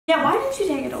Yeah, why didn't you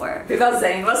take it to work? Because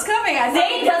Zane was coming.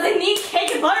 Zane doesn't need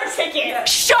cake and butter chicken.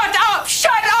 Shut up!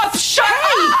 Shut up! Shut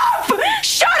up!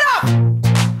 Shut up!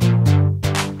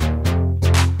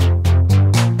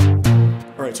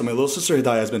 Alright, so my little sister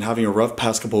Hidaya has been having a rough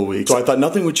past couple of weeks. So I thought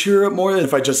nothing would cheer her up more than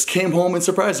if I just came home and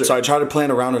surprised her. So I tried to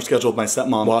plan around her schedule with my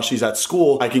stepmom. While she's at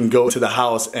school, I can go to the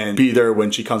house and be there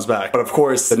when she comes back. But of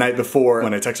course, the night before,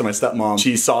 when I texted my stepmom,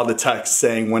 she saw the text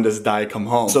saying, when does Hidaya come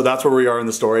home? So that's where we are in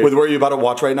the story. With what you're about to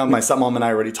watch right now, my stepmom and I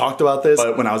already talked about this,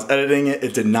 but when I was editing it,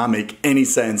 it did not make any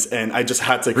sense, and I just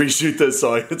had to reshoot this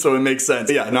so it makes sense.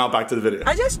 But yeah, now back to the video.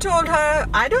 I just told her,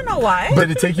 I don't know why. Did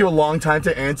it take you a long time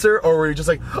to answer, or were you just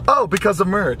like, oh, because of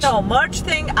merch? No, merch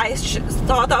thing, I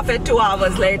thought of it 2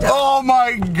 hours later. Oh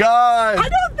my god! I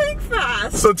don't think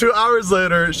fast. So 2 hours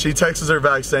later, she texts her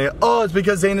back saying, oh, it's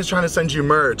because Zane is trying to send you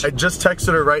merch. I just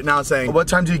texted her right now saying, what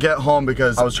time do you get home,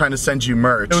 because I was trying to send you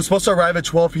merch. It was supposed to arrive at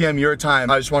 12 p.m. your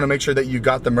time. I just want to make sure that you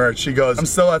got the merch. She goes, I'm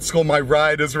still at school, my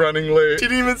ride is running late. She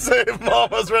didn't even say if mom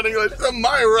was running late. She said,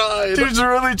 my ride. She's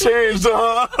really changed,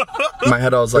 huh? In my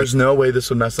head, I was like, there's no way this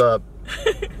would mess up.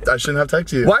 I shouldn't have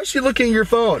texted you. Why is she looking at your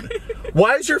phone?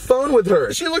 Why is your phone with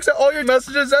her? She looks at all your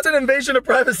messages. That's an invasion of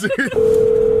privacy.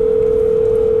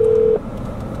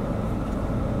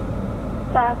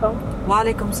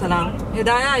 Walaikum salam.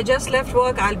 Hidaya, I just left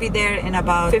work. I'll be there in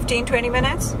about 15-20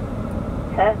 minutes.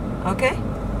 Okay?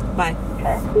 Bye.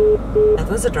 That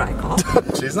was a dry call.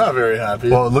 She's not very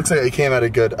happy. Well, it looks like it came at a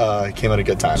good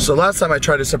time. So last time I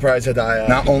tried to surprise Hidaya,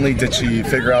 not only did she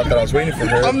figure out that I was waiting for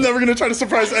her, I'm never gonna try to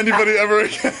surprise anybody ever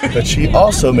again. But she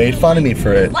also made fun of me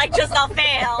for it. Like just a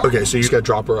fail. Okay, so you just gotta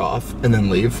drop her off and then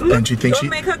leave. And she thinks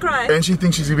Don't make her cry. And she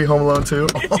thinks she's gonna be home alone too.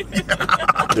 Oh,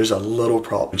 yeah. There's a little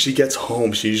problem. When she gets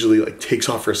home, she usually like takes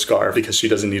off her scarf because she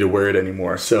doesn't need to wear it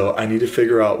anymore. So I need to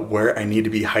figure out where I need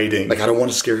to be hiding. Like I don't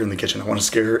want to scare her in the kitchen. I want to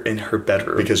scare her in her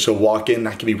bedroom because she'll walk in.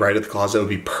 I can be right at the closet. It would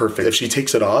be perfect. If she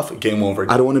takes it off, game over.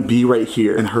 I don't want to be right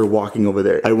here and her walking over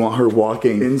there. I want her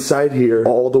walking inside here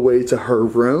all the way to her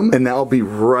room, and that'll be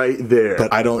right there.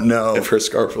 But I don't know if her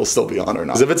scarf will still be on or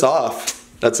not. Because if it's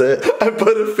off, that's it. I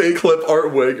put a fake clip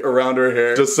art wig around her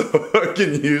hair just so I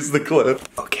can use the clip.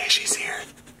 Okay, she's here.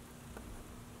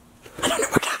 I don't know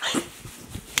what happened.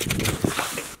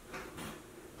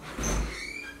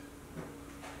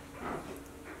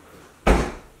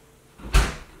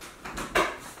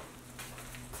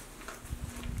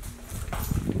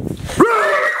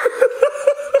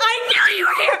 I knew you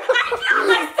were here. I knew.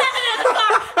 I said it in the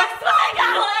car. I swear to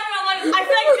God, I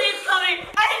feel like Zane's coming.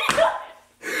 I knew.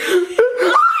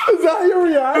 Is that your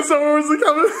reaction? Someone was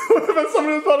coming. If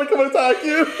someone was about to come attack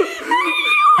you.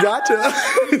 Gotcha.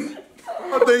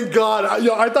 Oh, thank God.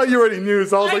 Yo, I thought you already knew,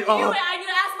 so I was like, oh. I knew. I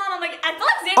asked Mom. I'm like, I feel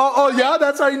like Zane's Oh, yeah,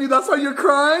 that's how you knew. That's why you're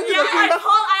crying. Yeah, I asked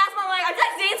Mom. Like, I feel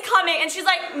like Zane's coming, and she's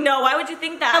like, no. Why would you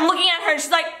think that? I'm looking at her, and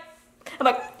she's like, I'm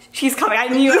like, she's coming. I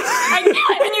knew it. I knew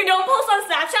it. When you don't post on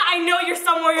Snapchat, I know you're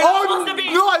somewhere you're not supposed to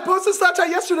be. No, I posted Snapchat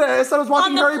yesterday. I said I was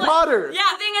watching Harry Potter. Yeah,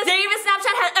 the thing is, David's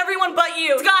Snapchat had everyone but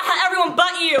you. Scott had everyone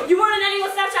but you. You weren't in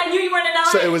anyone's Snapchat. I knew you weren't in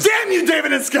LA. So it was, damn you,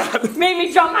 David and Scott. Made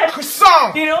me drop my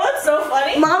croissant. You know what's so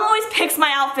funny? Mom always picks my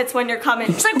outfits when you're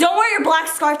coming. She's like, don't wear your black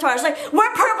scarf tomorrow. She's like,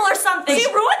 wear purple or something. She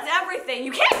ruins everything.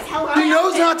 You can't tell her. She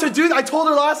knows not to do that. I told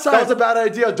her last time. That was a bad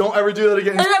idea. Don't ever do that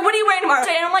again. And she's like, what are you wearing tomorrow?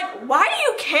 And I'm like, why do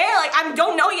you care? Like, I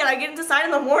don't know yet. I get to decide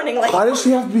in the morning. Like, why does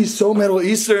she have to be so Middle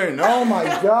Eastern? Oh my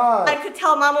God. I could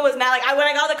tell Mama was mad. Like, when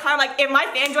I got out of the car, I'm like, if my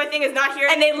FanJoy thing is not here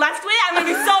and they left with it, I'm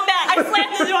gonna be so mad. I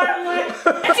slammed the door. I'm like,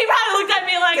 and she probably looked at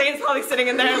me like, Zane's probably sitting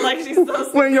in there. Like, she's so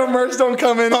sweet. When your merch don't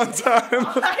come in on time.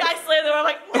 I slammed the door. I'm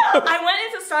like, no. I went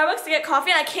into Starbucks to get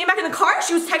coffee and I came back in the car.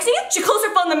 She was texting it. She closed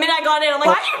her phone the minute I got in. I'm like,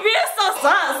 why are you being so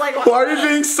sus? Like, why are you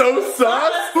being so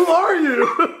sus? Who are you?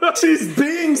 She's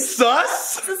being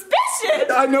sus?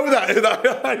 Suspicious. I know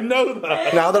that. I know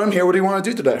that. Now that I'm here, what do you want to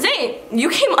do today? Zane, you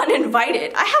came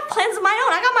uninvited. I have plans of my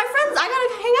own. I got my friends. I gotta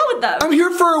hang out with them. I'm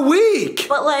here for a week.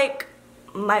 But like,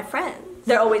 my friends,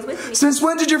 they're always with me. Since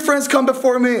when did your friends come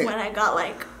before me? When I got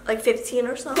like 15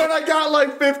 or so. When I got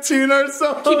like 15 or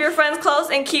so. Keep your friends close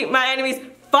and keep my enemies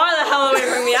far the hell away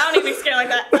from me. I don't need to be scared like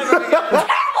that ever again.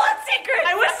 Terrible and secret.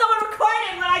 I wish someone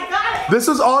recorded when I got it. This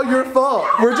is all your fault.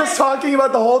 We're just talking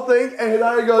about the whole thing, and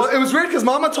Hidaya goes, well, it was weird because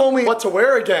Mama told me what to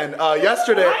wear again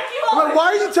yesterday. I'm like, why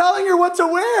are you telling her what to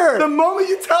wear? The moment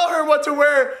you tell her what to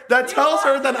wear, that tells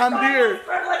her that I'm here.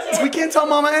 So we can't tell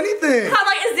Mama anything. I'm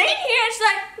like, is Zane here? And she's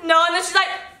like, no. And then she's like,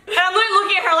 and I'm literally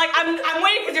looking at her like, I'm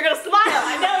waiting because you're gonna smile.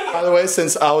 I know you. By the way,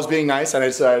 since I was being nice and I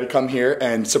decided to come here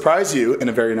and surprise you in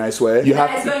a very nice way, you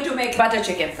have going to make butter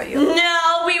chicken for you.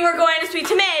 No, we were going to Sweet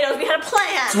Tomatoes. We had a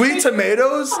plan. Sweet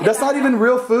tomatoes? That's not even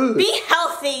real food. Be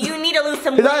healthy. You need to lose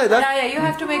some weight. Hidaya, you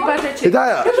have to make butter chicken.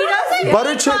 Hidaya. He doesn't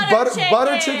Butter chicken.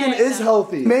 butter chicken is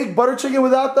healthy. Make butter chicken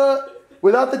without the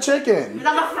chicken.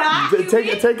 Without the fat?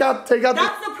 Take out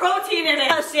That's the protein in it.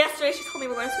 Yesterday she told me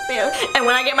we're going to Sweet Tomatoes, and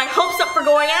when I get my hopes up for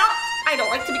going out, I don't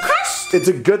like to be crushed. It's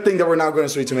a good thing that we're not going to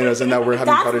Sweet Tomatoes and that we're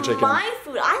having butter chicken. That's my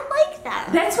food. I like that.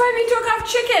 That's why we took off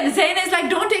chicken. Zane is like,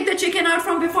 don't take the chicken out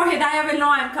from before Hidaya will know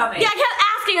I'm coming. Yeah, I kept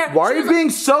asking her. Why are you being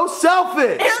so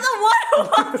selfish? You're the one who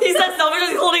wants. He said selfish.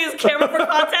 He's holding his camera for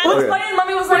content. What's funny is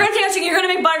Mommy was like, we're going to take out chicken. You're going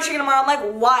to make butter chicken tomorrow. I'm like,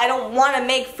 why? I don't want to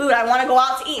make food. I want to go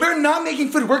out to eat. We're not making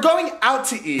food. We're going out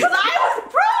to eat. Because I was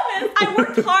promised. I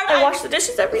worked hard. I wash the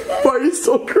dishes every day. Why are you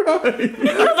still crying?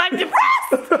 Because I'm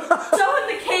depressed. Showing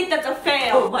the cake that's a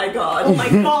fail. Oh my god. Oh my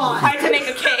god. I had to make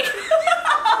a cake.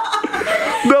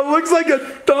 That looks like a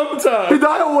thumbtack.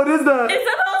 Hidaya, what is that? It's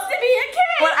supposed to be a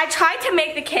cake. When I tried to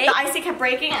make the cake, the icing kept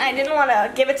breaking and I didn't want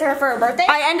to give it to her for her birthday.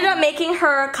 I ended up making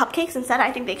her cupcakes instead.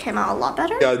 I think they came out a lot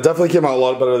better. Yeah, it definitely came out a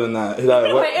lot better than that.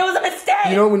 Hidaya, what? Wait, it was a mistake.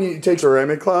 You know when you take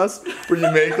ceramic class where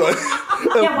you make like...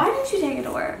 Yeah, why didn't you take it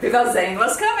to work? Because Zane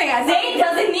was coming. Zane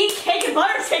doesn't need cake and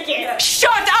butter chicken.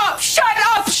 Shut up! Shut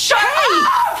up! Shut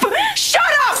up! Shut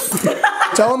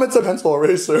up! Tell him it's a pencil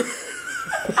eraser.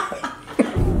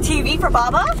 TV for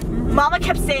Baba? Mama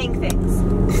kept saying things.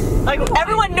 Like,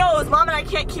 everyone knows Mom and I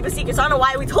can't keep a secret, so I don't know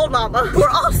why we told Mama. We're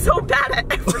all so bad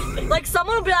at everything. Like,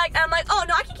 someone will be like, and I'm like, oh,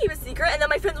 no, I can keep a secret. And then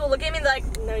my friends will look at me and they're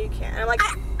like, no, you can't. And I'm like,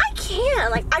 I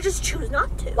can. Like, I just choose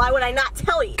not to. Why would I not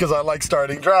tell you? Because I like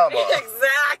starting drama.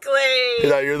 Exactly.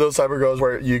 Yeah, you're those type of girls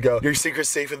where you go, your secret's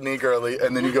safe with me, girlie,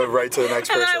 and then you go right to the next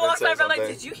person and then I and walk say by and I'm like,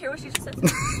 something. did you hear what she just said?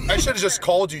 I should have just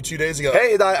called you 2 days ago.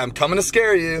 Hey, Hidaya, I'm coming to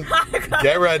scare you.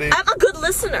 Get ready. I'm a good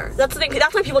listener. That's the thing.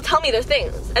 That's why people tell me their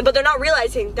things. But they're not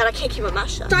realizing that I can't keep a mouth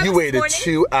shut. You waited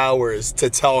 2 hours to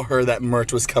tell her that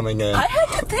merch was coming in. I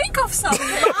had to think of something.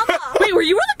 Mama. Wait, were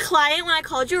you with a client when I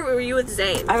called you, or were you with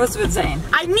Zane? I was with Zane.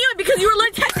 I knew it because you were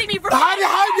literally texting me for How do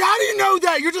you know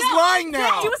that? You're just lying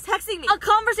now. She was texting me. A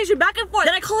conversation back and forth.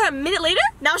 Then I call her a minute later.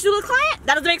 Now she's with a client.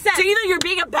 That doesn't make sense. So either you're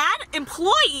being a bad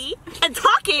employee and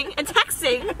talking and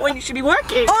texting when you should be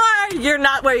working, or you're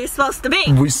not where you're supposed to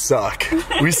be. We suck.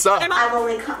 We suck. I've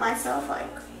only cut myself like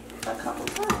a couple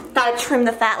times. Gotta trim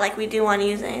the fat like we do on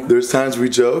using. There's times we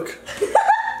joke,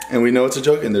 and we know it's a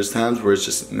joke, and there's times where it's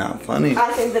just not funny.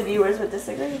 I think the viewers would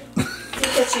disagree.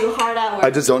 Because you hard at work.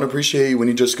 I just don't appreciate you when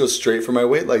you just go straight for my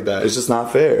weight like that. It's just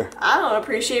not fair. I don't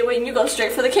appreciate when you go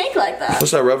straight for the cake like that.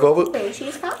 What's that, red velvet? Cream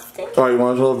cheese frosting. Alright, you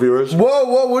want to tell the viewers?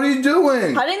 Whoa, what are you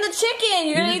doing? Cutting the chicken.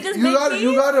 You're gonna eat this you big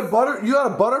got a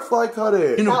butterfly cut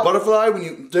it. You know butterfly, when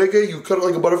you take it, you cut it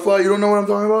like a butterfly. You don't know what I'm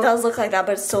talking about? It does look like that,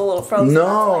 but it's still a little frozen.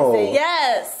 No.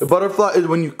 Yes. The butterfly is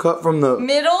when you cut from the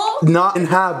middle? Not in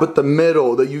half, but the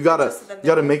middle. That you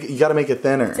gotta make it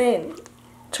thinner. Zane,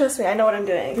 trust me, I know what I'm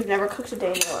doing. You've never cooked a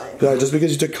day in your life. Yeah, just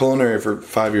because you took culinary for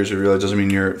 5 years of your life doesn't mean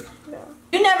you're...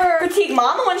 You never critique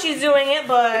Mama when she's doing it,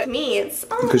 but me, it's...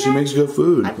 Because she makes good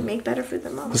food. I make better food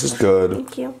than Mama. This is good.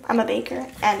 Thank you. I'm a baker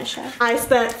and a chef. I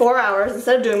spent 4 hours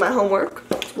instead of doing my homework.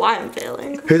 That's why I'm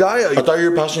failing. Hidaya, I thought you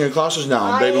were passing your classes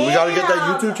now, baby. We gotta get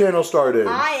that YouTube channel started.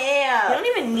 I am. You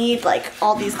don't even need, like,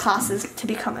 all these classes to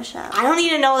become a chef. I don't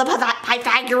need to know the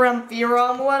Pythagorean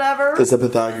theorem, whatever. It's the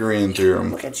Pythagorean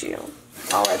theorem. Look at you.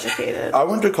 All educated. I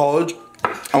went to college.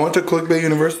 I went to Clickbait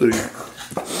University.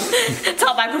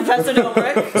 Tell my professor to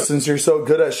work. Since you're so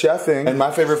good at chefing, and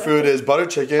my favorite food is butter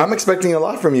chicken, I'm expecting a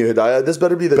lot from you, Hidaya. This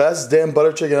better be the best damn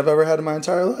butter chicken I've ever had in my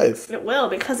entire life. It will,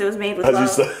 because it was made with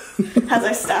As love. you said. As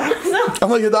I stopped. I'm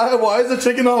like, Hidaya, why is the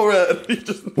chicken all red?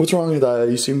 What's wrong,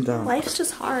 Hidaya? You seem down. Life's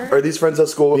just hard. Are these friends at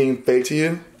school being fake to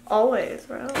you? Always,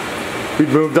 bro.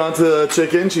 We've moved on to the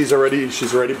chicken. She's already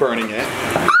burning it.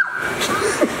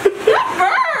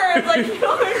 Burns! Like, you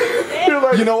don't understand. You're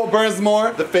like, you know what burns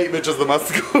more? The fake bitches the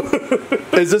must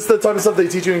go. Is this the type of stuff they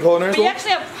teach you in culinary school? We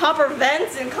actually have proper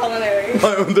vents in culinary.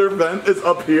 Their vent is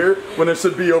up here when it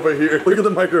should be over here. Look at the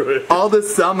microwave. All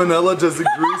this salmonella just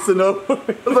greasing up.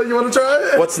 Like, you want to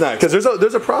try it? What's next? Because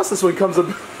there's a process when it comes up.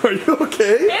 Are you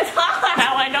okay? It's hot.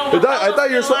 How I know. I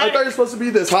thought you're supposed to be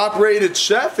this top-rated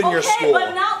chef in your school.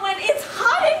 But not when it's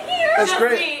hot in here. That's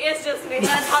great. It's just me. When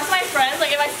I talk to my friends,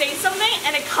 like if I say something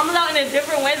and it comes out in a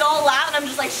different way, they're all loud, and I'm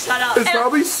just like, shut up. It's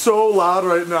probably so loud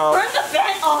right now. Turn the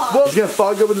vent off. Well, it's gonna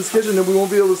fog up in this kitchen and we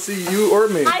won't be able to see you or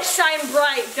me. I shine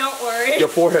bright, don't worry. Your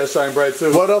forehead shine bright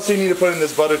too. What else do you need to put in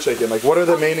this butter chicken? Like, what are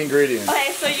the main ingredients?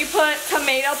 Okay, so you put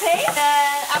tomato paste,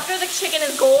 and after the chicken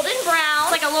is golden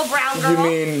brown, like a little brown girl. You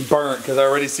mean burnt, because I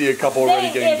already see a couple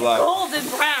already getting black. Golden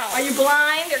brown. Are you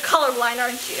blind? You're colorblind,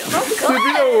 aren't you? Oh, Dude,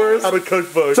 you know worse. How to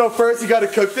cook book. So first you gotta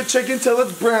cook the chicken till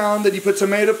it's brown, then you put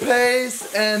tomato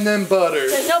paste and then butter.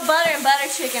 There's no butter in butter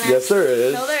chicken. Yes, there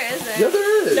is. No, there isn't. Yeah,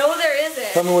 there is. No, there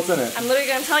isn't. Tell me what's in it. I'm literally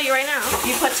gonna tell you right now.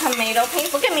 You put tomato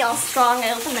paste. Look at me all strong.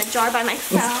 I opened that jar by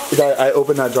myself. I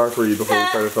opened that jar for you before we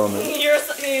started filming.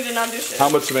 You did not do shit. How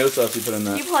much tomato sauce you put in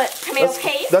that? You put tomato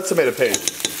paste. That's tomato paste.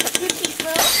 A few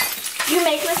teaspoons. You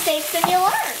make mistakes and you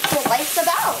learn. That's what life's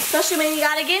about. Especially when you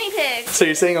got a guinea pig. So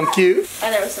you're saying I'm cute? I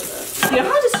never said that. You know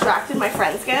how distracted my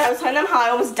friends get? I was telling them how I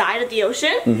almost died at the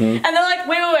ocean. And they're like,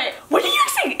 wait. What do you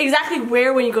say exactly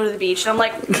wear when you go to the beach? And I'm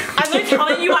like, I'm literally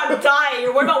telling you I'm dying.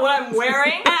 You're worried about what I'm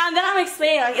wearing? And then I'm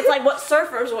explaining, like, it's like what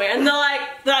surfers wear. And they're like,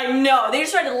 no. They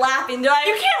just started laughing. They're like,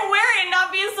 you can't wear it and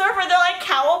not be a surfer. They're like,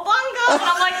 cowabunga. And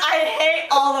I'm like, I hate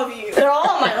all of you. They're all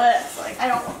on my list. Like, I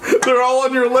don't know. They're all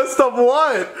on your list of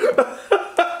what?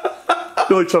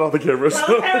 You're like, shut off the cameras. Shut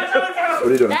off the camera. What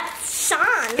are you doing? That's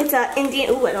Sean. It's an Indian.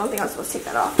 Ooh, I don't think I'm supposed to take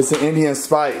that off. It's an Indian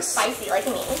spice. Spicy like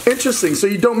me. Interesting. So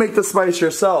you don't make the spice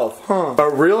yourself, huh? A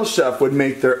real chef would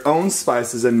make their own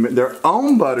spices and their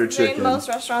own butter chicken. Most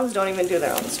restaurants don't even do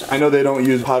their own stuff. I know they don't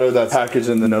use powder that's packaged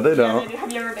in the. No, they don't. Yeah, they do.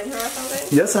 Have you ever been to a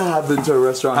restaurant? Yes, I have been to a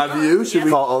restaurant. Have you? Should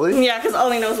we call Ollie? Yeah, because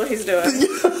Ollie knows what he's doing.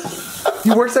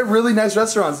 He works at really nice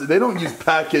restaurants. They don't use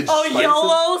packaged spices.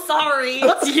 YOLO, sorry.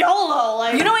 What's YOLO?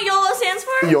 Like, you know what YOLO stands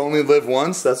for? You only live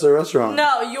once? That's a restaurant.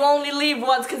 No, you only leave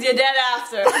once because you're dead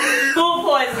after. Food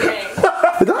poisoning.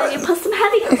 Then you put some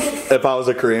heavy cream. If I was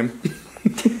a cream.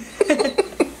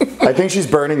 I think she's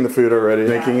burning the food already,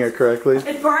 making it correctly.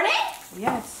 It's burning?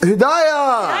 Yes.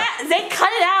 Hidaya! Zane, cut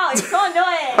it out. It's so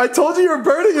annoying. I told you were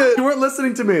burning it. You weren't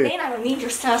listening to me. Zane, I don't need your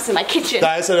sauce in my kitchen.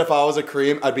 Hidaya said if I was a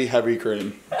cream, I'd be heavy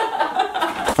cream.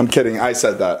 I'm kidding. I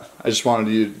said that. I just wanted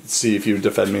you to see if you would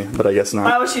defend me, but I guess not.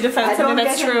 Why would she defend something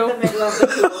that's true?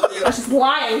 She's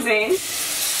lying, Zane.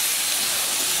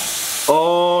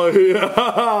 Oh,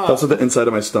 yeah. That's what the inside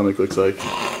of my stomach looks like.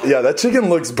 Yeah, that chicken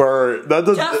looks burnt. That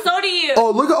does. Just so do you.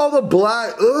 Oh, look at all the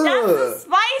black. Ugh. That's the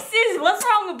spices. What's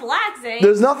wrong with black, Zane?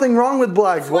 There's nothing wrong with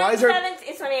black. Why is there?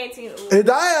 It's 2018. Ooh.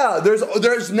 Hidaya,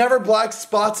 there's never black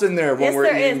spots in there when we're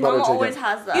eating butter chicken. Mama always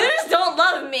has that. You just don't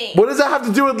love me. What does that have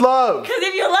to do with love? Because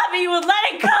if you love me, you would let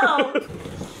it go.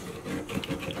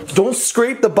 Don't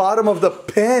scrape the bottom of the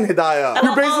pan, Hidaya.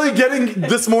 You're basically getting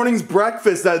this morning's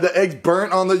breakfast, that the eggs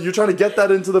burnt on the. You're trying to get that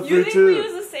into the food too. We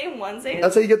use the same ones.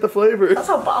 That's how you get the flavor. That's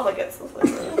how Baba gets the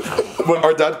flavor. When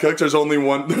our dad cooks, there's only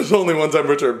one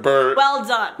temperature, burnt. Well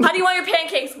done. How do you want your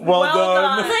pancakes? Well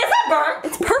done. It's not burnt.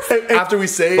 It's perfect. After we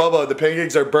say, Bubba, the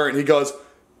pancakes are burnt, he goes,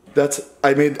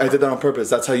 I did that on purpose.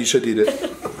 That's how you should eat it.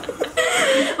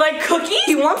 Like cookies?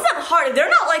 He wants them hard. They're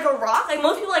not like a rock. Like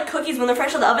most people like cookies when they're fresh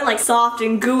out of the oven, like soft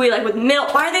and gooey, like with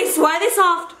milk. Why are they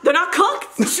soft? They're not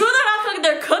cooked. Sure, they're not cooked.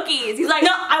 They're cookies. He's like,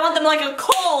 no, I want them like a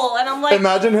coal. And I'm like,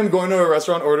 imagine him going to a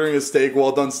restaurant, ordering a steak,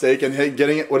 well done steak, and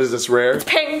getting it. What is this, rare? It's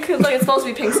pink. Like it's supposed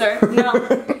to be pink, sir. No.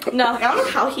 I don't know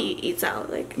how he eats out.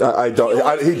 Like I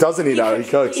don't. He doesn't eat out. He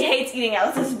cooks. He hates eating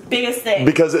out. That's his biggest thing.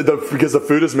 Because the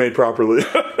food is made properly.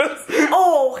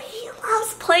 Oh, he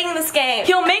loves playing this game.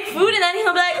 He'll make food and then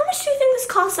he'll be like, how much do you think this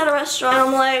costs at a restaurant? And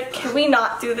I'm like, can we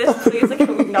not do this, please? Like,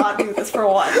 can we not do this for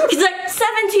once? He's like,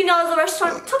 $17 at the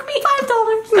restaurant. It took me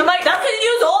 $5. I'm like, that's because you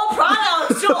use all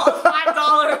products. Still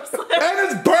 $5. And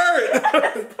it's burnt.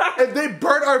 If they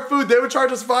burnt our food, they would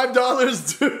charge us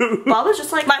 $5 too. Bob was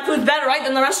just like, my food's better, right,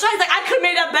 than the restaurant? He's like, I could have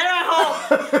made that better at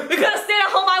home. We could have stayed at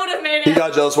home, I would have made it. He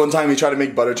got jealous one time. He tried to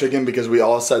make butter chicken because we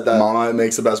all said that Mama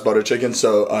makes the best butter chicken,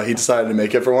 so he decided to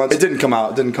make it for once. It didn't come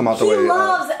out. It didn't come out the way. He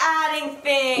loves adding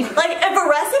things. Like, if a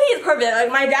recipe is perfect,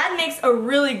 like my dad makes a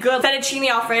really good fettuccine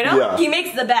alfredo. Yeah. He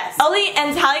makes the best. Ollie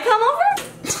and Tally come over.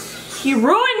 He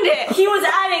ruined it. He was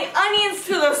adding onions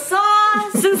to the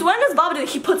sauce. Since when does Bob do it?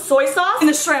 He puts soy sauce in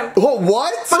the shrimp. Oh,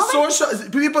 what?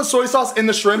 People put soy sauce in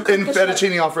the shrimp in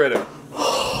fettuccine alfredo.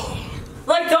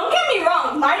 Like, don't get me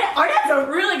wrong, our dad's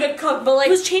a really good cook, but like,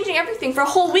 he was changing everything for a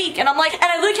whole week, and I'm like, and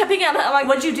I literally kept picking up, I'm like,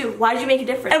 what'd you do? Why did you make it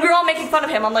different? And we were all making fun of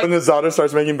him. I'm like, when his daughter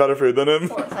starts making better food than him. Of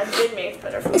course, I did make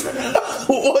better food than him.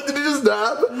 What, did you just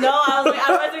nap? No, I was like,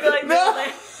 I wanted to go like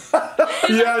this.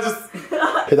 Yeah, just.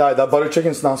 Hidaya, that butter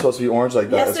chicken's not supposed to be orange like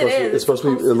that. Yes, It's supposed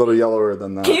to be a little yellower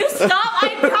than that. Can you stop?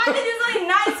 I tried to do something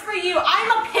nice for you.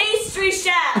 I'm a pastry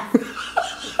chef.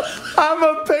 I'm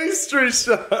a pastry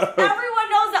chef. Everyone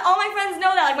knows that. All my friends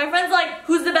know that. Like, my friend's like,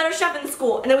 who's the better chef in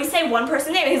school? And then we say one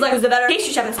person's name, and he's like, who's the better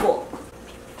pastry chef in school?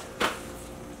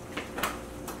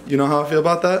 You know how I feel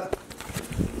about that?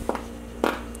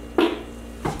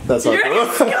 That's how I feel. You're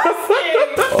disgusting.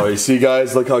 Oh, you see,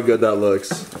 guys? Look how good that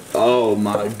looks. Oh, Oh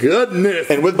my goodness.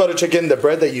 And with butter chicken, the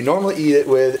bread that you normally eat it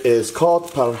with is called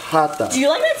parhata. Do you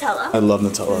like Nutella? I love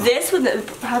Nutella. This with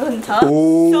Nutella?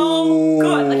 Ooh, so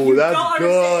good. Like, you that's don't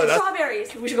good. understand.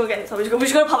 Strawberries. We should go get Nutella. We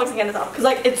should go to Publix and get Nutella. Because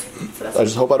like it's I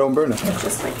just hope I don't burn it.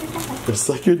 just like your dad. Just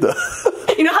like your dad.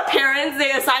 You know how parents, they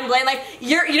assign blame, like,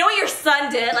 you know what your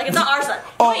son did? Like, it's not our son.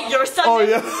 Wait, your son did?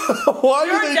 Yeah. Why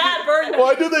Your dad burned it.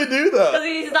 Why do they do that? Because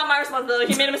it's not my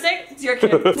responsibility. He made a mistake, it's your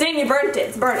kid. Zane, you burnt it.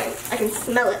 It's burning. I can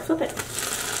smell it. Flip it.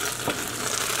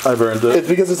 I burned it. It's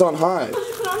because it's on high.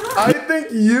 I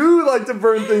think you like to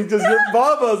burn things because you're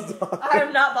Baba's daughter. I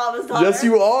am not Baba's daughter. Yes,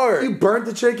 you are. You burnt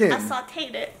the chicken. I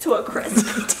sauteed it to a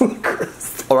crisp. To a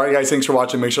crisp. Alright guys, thanks for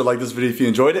watching. Make sure to like this video if you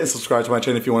enjoyed it and subscribe to my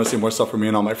channel if you want to see more stuff from me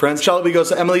and all my friends. Shout out goes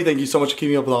to Emily. Thank you so much for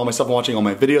keeping up with all my stuff and watching all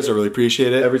my videos. I really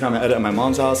appreciate it. Every time I edit at my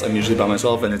mom's house, I'm usually by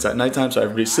myself and it's at nighttime, so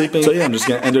everybody's sleeping. So yeah, I'm just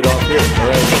gonna end it off here.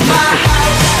 Alright.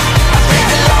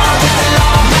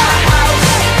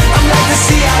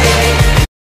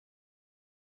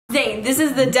 Zane, this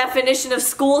is the definition of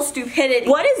school stupidity.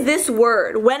 What is this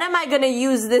word? When am I gonna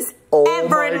use this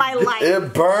ever in my life?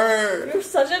 It burned. You're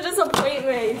such a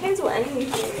disappointment. You can't do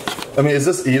anything. I mean, is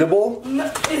this eatable? No.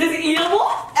 Is this eatable?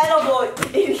 Edible,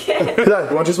 idiot.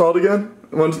 Yeah, want you to smell it again?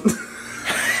 Worst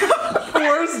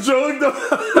joke though.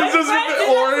 It's just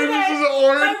orange. It's just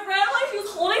orange. My friend, like, she was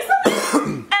holding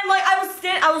something, and like I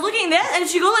was looking at this, and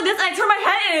she goes like this, and I turn my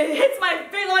head, and it hits my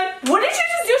face. Like, what did you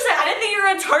just do? I didn't think you were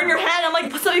gonna turn your head. I'm like,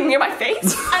 put something near my face.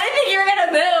 I didn't